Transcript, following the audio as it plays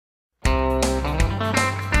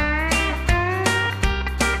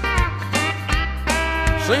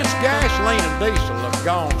Since gasoline and diesel have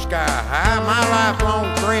gone sky high, my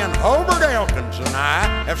lifelong friend Hobart Elkins and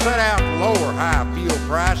I have set out to lower high fuel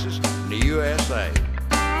prices in the USA.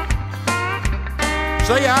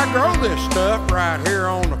 See, I grow this stuff right here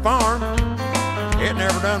on the farm. It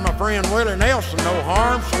never done my friend Willie Nelson no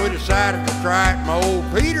harm, so we decided to try it in my old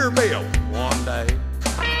Peterbilt one day.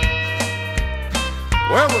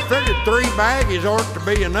 Well, we figured 3 baggies ought to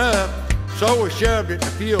be enough, so we shoved it in the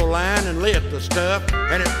fuel line and lit the stuff,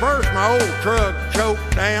 and at first my old truck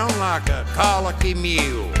choked down like a colicky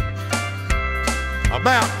mule.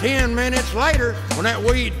 About 10 minutes later, when that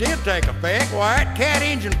weed did take effect, why, that cat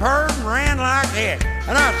engine purred and ran like heck.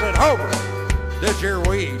 And I said, Hobart, this here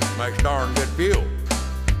weed makes darn good fuel.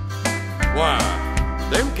 Why,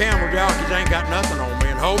 them camel jockeys ain't got nothing on me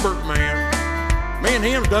and Hobart, man. Me and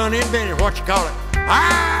him's done invented what you call it,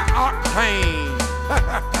 high octane.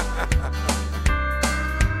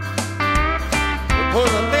 We put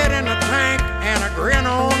a lid in the tank and a grin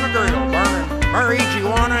on the grill, burning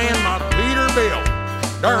marijuana in my Peterbilt.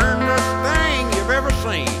 Darndest thing you've ever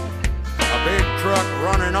seen, a big truck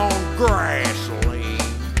running on gasoline.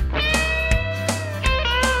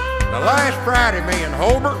 The last Friday, me and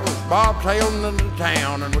Hobart was bobtailing into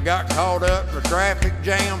town, and we got caught up in a traffic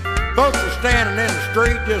jam. Folks were standing in the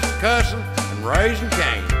street just cussing and raising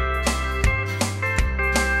Cain.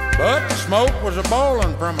 But the smoke was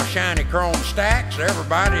a-bowling from a shiny chrome stack, so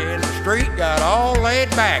everybody in the street got all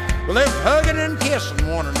laid back. Well, they was hugging and kissing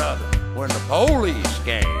one another when the police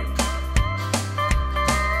came.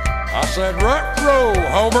 I said, "Rut-row,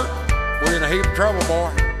 Hobart, we're in a heap of trouble,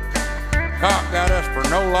 boy. Cop got us for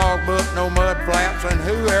no logbook, no mud flaps, and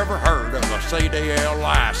who ever heard of a CDL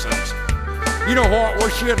license? You know what,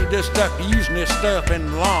 we should have just stuck to using this stuff in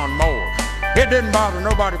the lawnmower. It didn't bother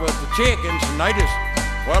nobody but the chickens, and they just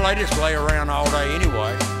lay around all day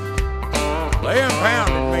anyway." They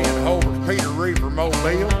impounded me in Hobart's Peter Reefer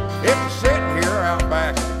mobile. It was sitting here out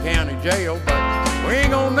back at the county jail, but we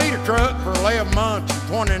ain't gonna need a truck for 11 months and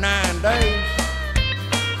 29 days.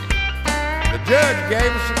 The judge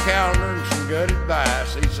gave us a calendar and some good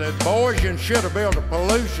advice. He said, "Boys, you should have built a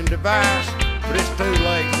pollution device, but it's too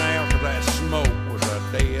late now because that smoke was a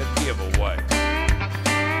dead giveaway."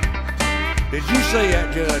 Did you see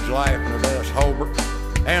that judge laughing at us, Hobart?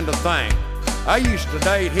 And to think, I used to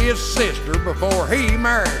date his sister before he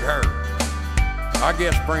married her. I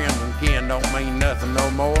guess friends and kin don't mean nothing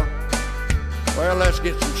no more. Well, let's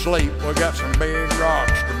get some sleep. We got some big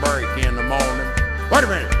rocks to break in the morning. Wait a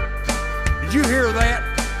minute. Did you hear that?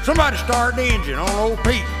 Somebody started the engine on old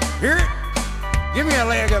Pete. Hear it? Give me a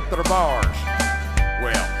leg up to the bars.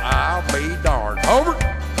 Well, I'll be darned. Hobart,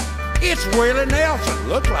 it's Willie Nelson.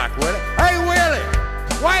 Looks like Willie. Hey, Willie,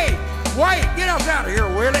 wait, get us out of here,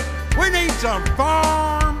 Willie. We need some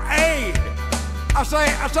farm aid. I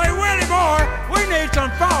say, Willie boy, we need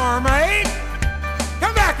some farm aid.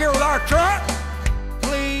 Come back here with our truck,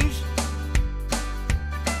 please.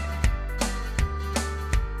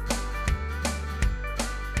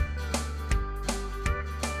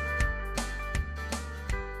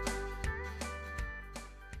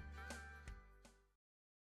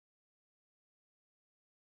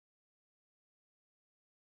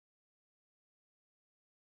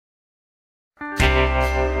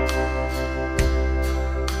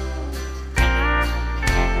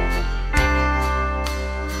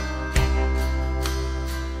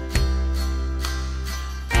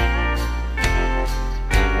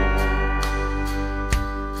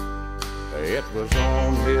 It was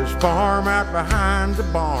on his farm out behind the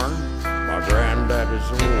barn, my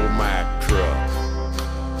granddaddy's old Mack truck.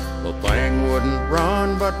 The thing wouldn't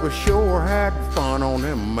run, but we sure had fun on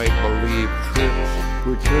them make-believe trips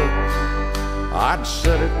we took. I'd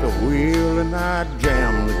sit at the wheel and I'd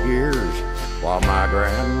jam the gears while my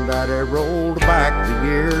granddaddy rolled back the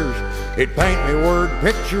years. He'd paint me word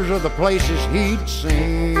pictures of the places he'd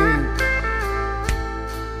seen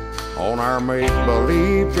on our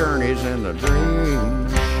make-believe journeys in the dream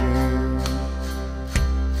machine.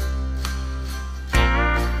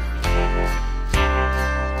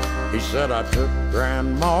 He said I took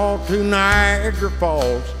Grandma to Niagara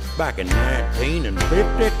Falls back in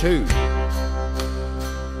 1952.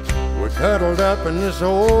 We cuddled up in this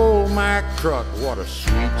old Mack truck. What a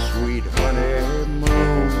sweet, sweet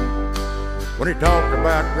honeymoon. When he talked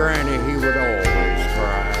about Granny, he would always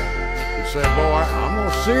cry. He said, "Boy, I'm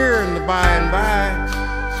gonna see her in the by and by."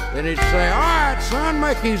 Then he'd say, "All right, son,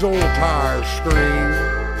 make these old tires scream."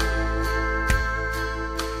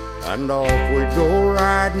 And off we'd go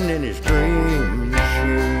riding in his dream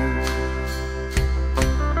machine.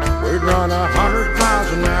 We'd run 100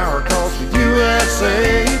 miles an hour across the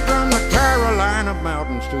USA, from the Carolina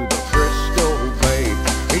mountains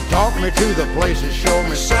taught me to the places, showed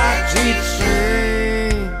me sights he'd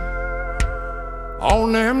seen.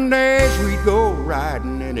 On them days we'd go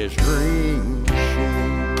riding in his dream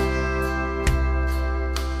machine.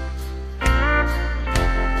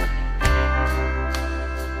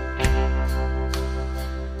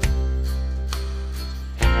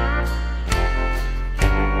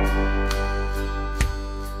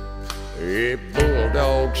 A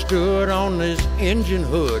bulldog stood on his engine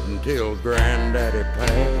hood until Granddaddy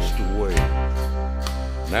passed away.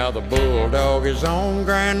 Now the bulldog is on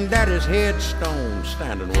Granddaddy's headstone,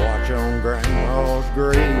 standing watch on Grandma's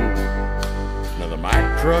grave. Now the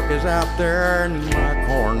Mack truck is out there in my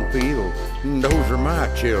cornfield, and those are my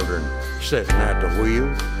children sitting at the wheel.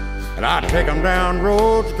 And I take them down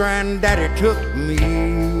roads Granddaddy took me.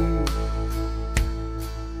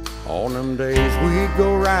 On them days we'd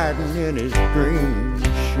go riding in his dream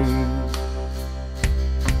machine.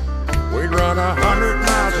 We'd run 100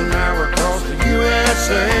 miles an hour across the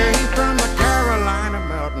USA, from the Carolina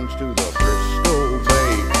mountains to the Frisco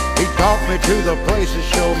Bay. He taught me to the places,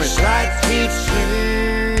 showed me sights he'd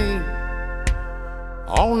seen.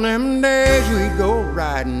 On them days we'd go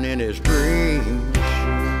riding in his dream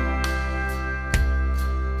machine.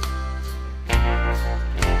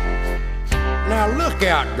 Now look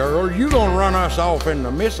out, girl, you gonna run us off in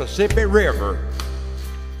the Mississippi River.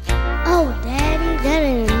 Oh, Daddy, that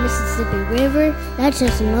ain't a Mississippi River. That's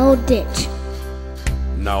just an old ditch.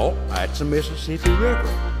 No, that's the Mississippi River.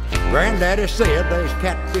 Granddaddy said there's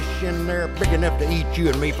catfish in there big enough to eat you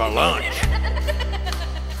and me for lunch.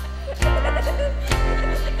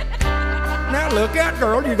 Now look out,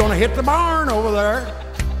 girl, you're gonna hit the barn over there.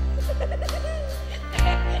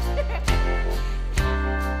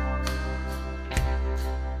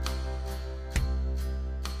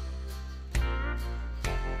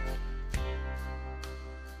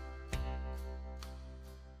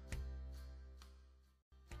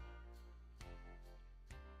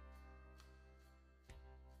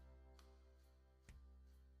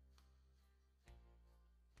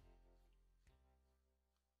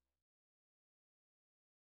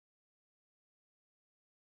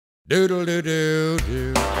 Doodle doo doo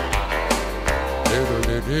doo, doodle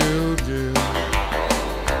doo doo doo.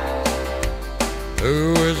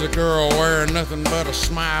 Who is a girl wearing nothing but a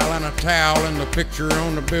smile and a towel in the picture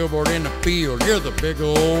on the billboard in the field? You're the big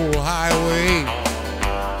old highway.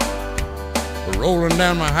 We're rolling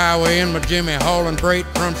down my highway in my Jimmy hauling freight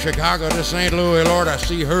from Chicago to St. Louis. Lord, I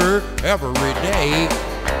see her every day.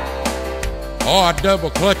 Oh, I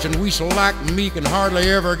double clutch and whistle like me, can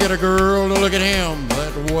hardly ever get a girl to look at him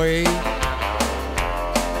that way.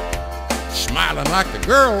 Smiling like the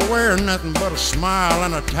girl wearing nothing but a smile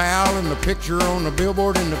and a towel in the picture on the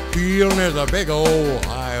billboard in the field near the big old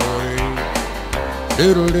highway.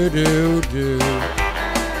 Doodle doo doo doo.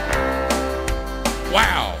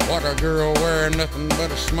 Wow, what a girl wearing nothing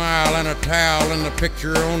but a smile and a towel in the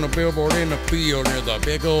picture on the billboard in the field near the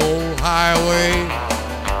big old highway.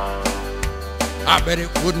 I bet it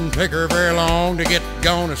wouldn't take her very long to get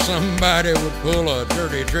gone if somebody would pull a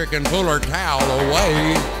dirty trick and pull her towel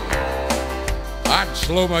away. I'd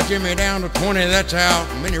slow my Jimmy down to 20, that's how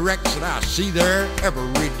many wrecks that I see there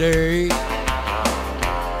every day.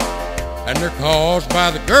 And they're caused by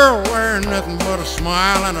the girl wearing nothing but a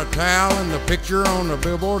smile and a towel in the picture on the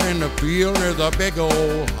billboard in the field near the big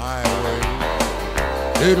old highway.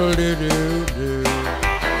 Doodle doo doo doo,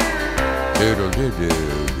 doodle doo doo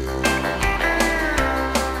doo.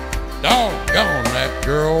 Doggone that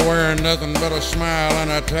girl wearing nothing but a smile and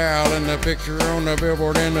a towel in the picture on the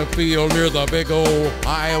billboard in the field near the big old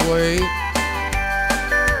highway.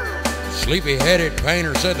 Sleepy-headed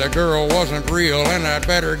painter said the girl wasn't real and I'd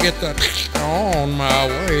better get the on my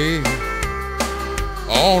way.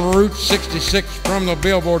 On Route 66 from the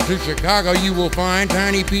billboard to Chicago, you will find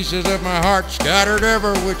tiny pieces of my heart scattered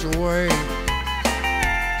every which way.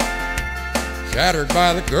 Shattered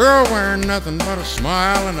by the girl wearing nothing but a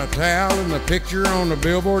smile and a towel in the picture on the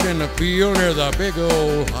billboard in the field near the big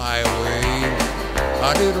old highway.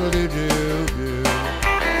 A doodle doo doo doo,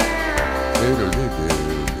 doodle doo doo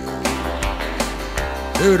doo,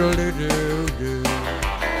 doodle doo doo doo,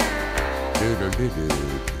 doodle doo doo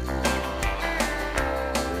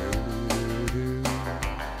doo.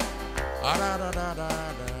 Ah da da da da da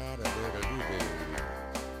da doodle doo doo.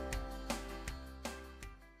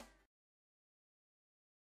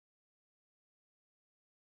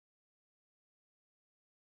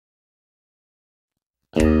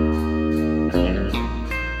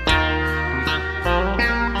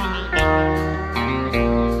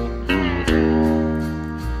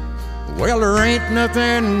 Well, there ain't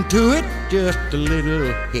nothing to it, just a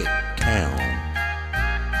little hick town.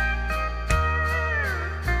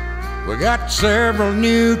 We got several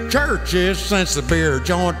new churches since the beer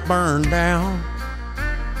joint burned down,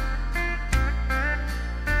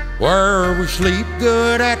 where we sleep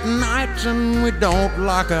good at nights and we don't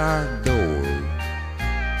lock our doors,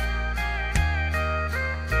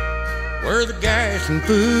 where the gas and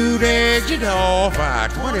food exit off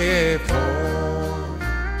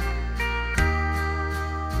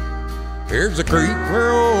I-24. Here's the creek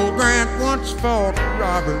where old Grant once fought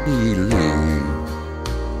Robert E. Lee.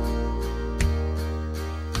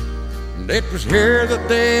 And it was here that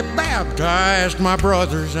they baptized my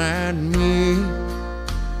brothers and me.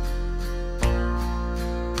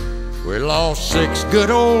 We lost 6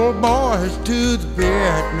 good old boys to the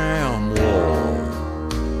Vietnam War,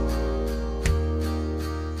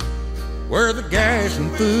 where the gas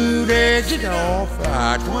and food exit off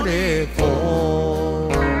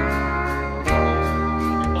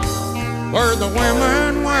I-24, where the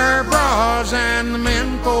women wear bras and the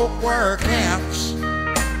men folk wear caps,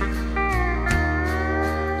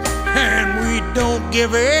 and we don't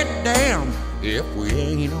give a damn if we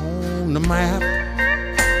ain't on the map.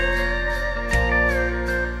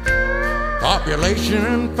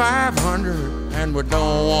 Population 500 and we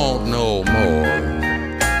don't want no more,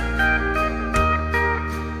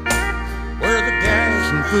 where the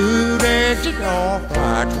gas and food exit off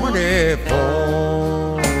I-24.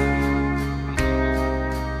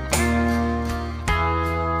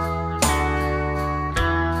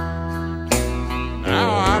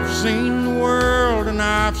 I've seen the world and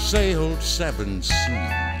I've sailed 7 seas,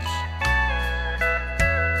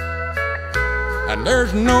 and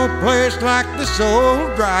there's no place like this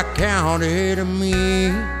old dry county to me.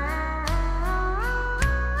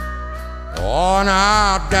 Oh, and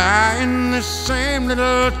I'll die in the same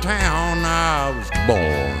little town I was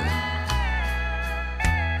born,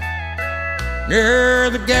 near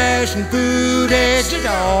the gas and food exit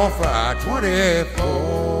off I-24.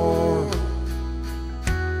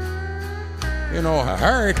 You know,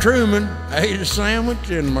 Harry Truman ate a sandwich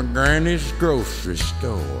in my granny's grocery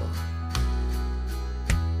store,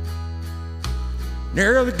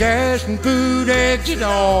 near the gas and food exit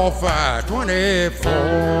off I-24.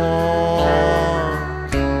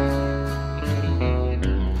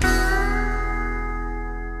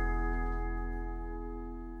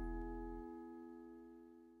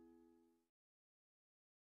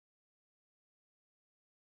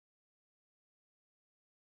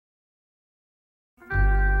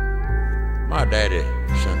 My daddy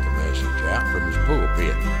sent the message out from his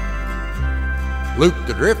pulpit. Luke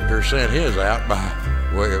the Drifter sent his out by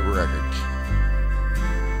way of records.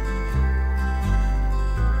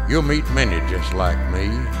 You'll meet many just like me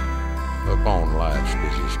upon life's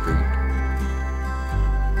busy street,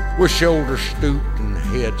 with shoulders stooped and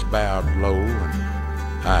heads bowed low and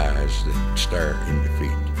eyes that stare in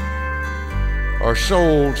defeat, or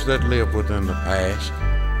souls that live within the past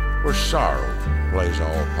where sorrow plays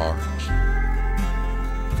all parts.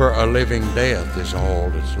 For a living death is all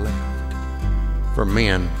that's left for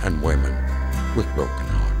men and women with broken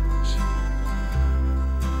hearts.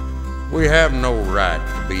 We have no right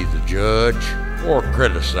to be the judge or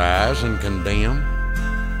criticize and condemn,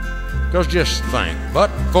 'cause just think, but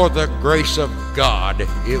for the grace of God,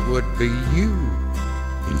 it would be you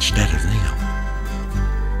instead of them.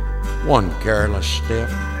 One careless step,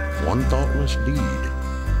 one thoughtless deed,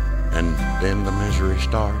 and then the misery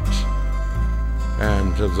starts.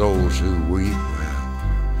 And to those who weep, well,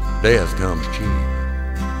 death comes cheap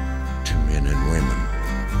to men and women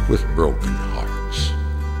with broken hearts.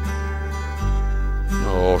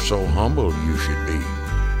 Oh, so humble you should be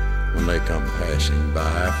when they come passing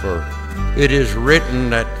by, for it is written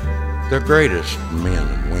that the greatest men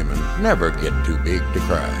and women never get too big to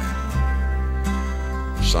cry.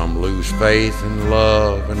 Some lose faith in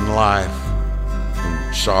love and life,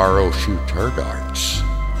 and sorrow shoots her darts.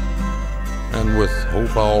 And with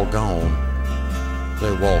hope all gone,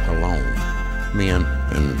 they walk alone, men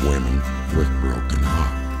and women with broken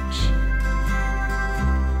hearts.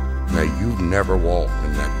 Now, you've never walked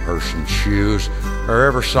in that person's shoes, or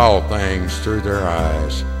ever saw things through their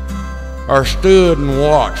eyes, or stood and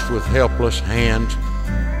watched with helpless hands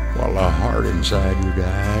while the heart inside you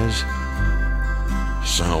dies.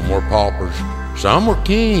 Some were paupers, some were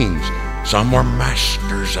kings, some were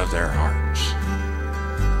masters of their hearts.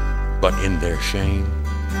 But in their shame,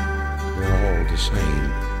 they're all the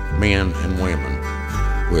same, men and women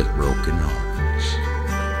with broken hearts.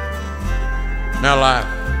 Now, life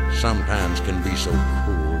sometimes can be so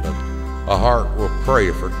cruel that a heart will pray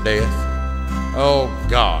for death. Oh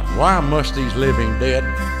God, why must these living dead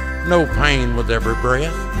know pain with every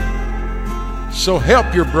breath? So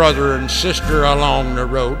help your brother and sister along the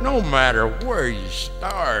road, no matter where you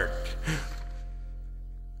start.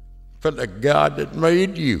 For the God that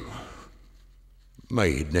made you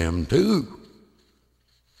made them too,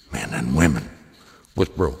 men and women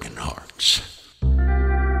with broken hearts.